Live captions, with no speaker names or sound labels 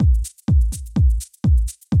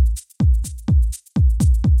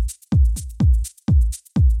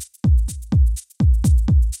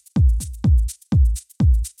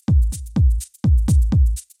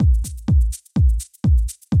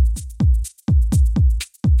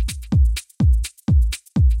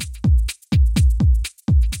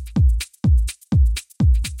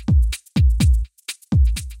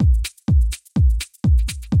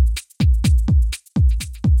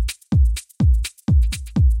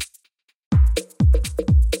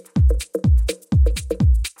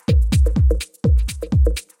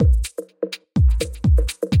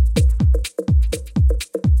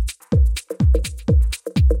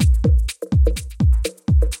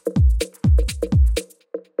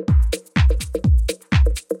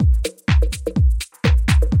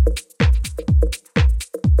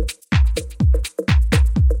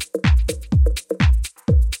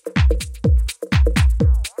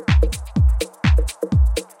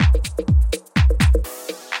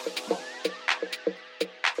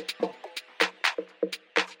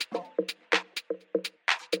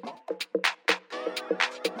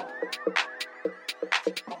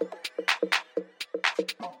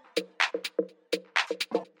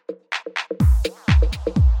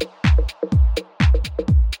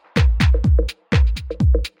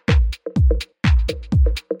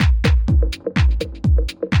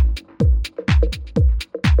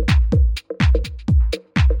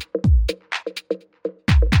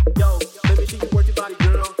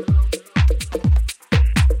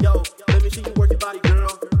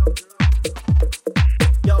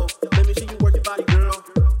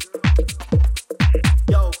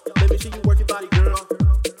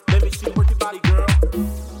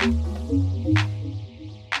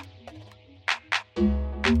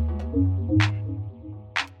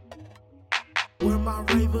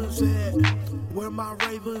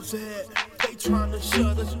ravers at? They tryna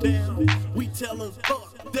shut us down. We tell them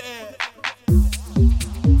fuck that.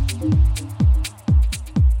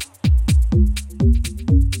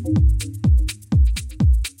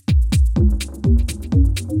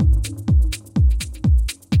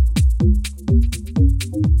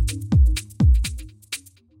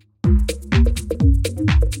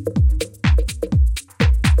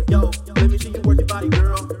 Yo, let me see you work your body,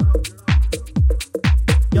 girl.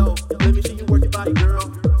 Yo, let me see you work your body,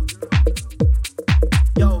 girl.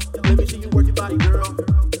 Yo, let me see you work your body, girl.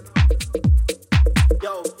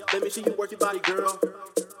 Yo, let me see you work your body, girl.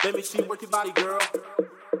 Let me see you work your body, girl.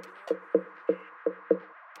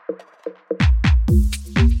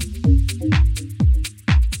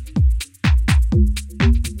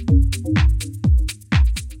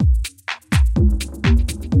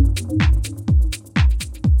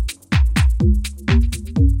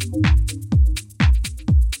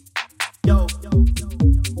 Yo,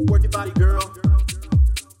 work your body, girl.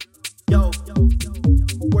 Yo,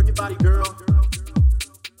 work your body, girl.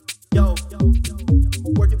 Yo,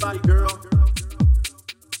 work your body, girl.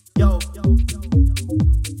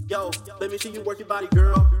 Yo, let me see you work your body,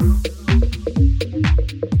 girl.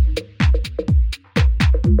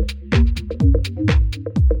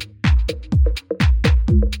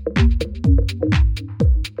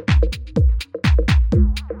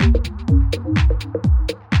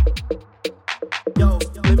 Yo,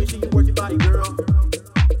 let me see you work your body, girl.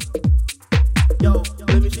 Yo,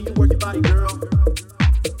 let me see you work your body, girl.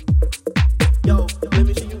 Yo, let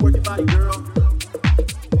me see you work your body, girl.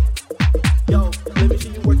 Yo, let me see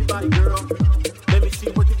you work your body, girl. Let me see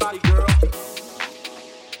you work your body, girl.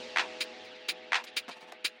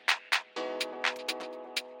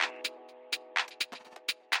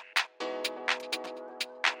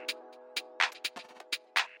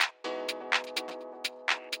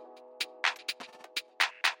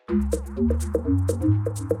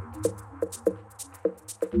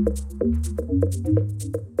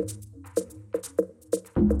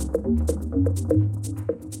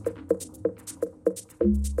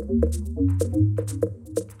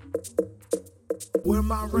 Where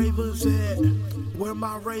my ravers at? Where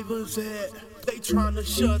my ravers at? They tryna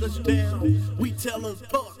shut us down. We tell them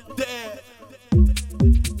fuck that.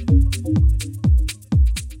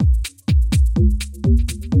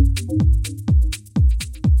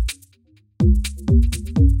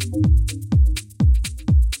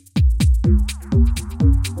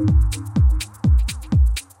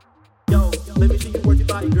 Yo, let me see you work your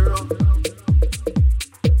body, girl.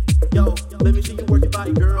 Yo, let me see you work your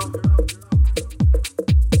body, girl.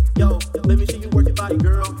 Yo, let me see you work your body,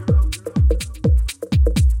 girl.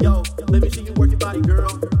 Yo, let me see you work your body,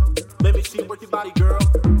 girl. Let me see you work your body, girl.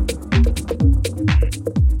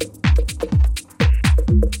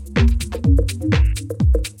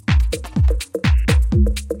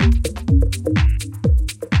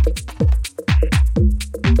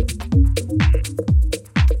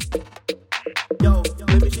 Yo,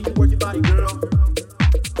 let me see you work your body, girl.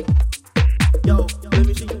 Yo, let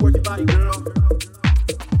me see you work your body, girl.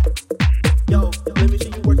 Yo, let me see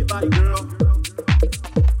you work your body, girl.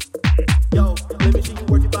 Yo, let me see you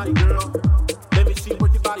work your body, girl. Let me see you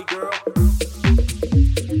work your body, girl.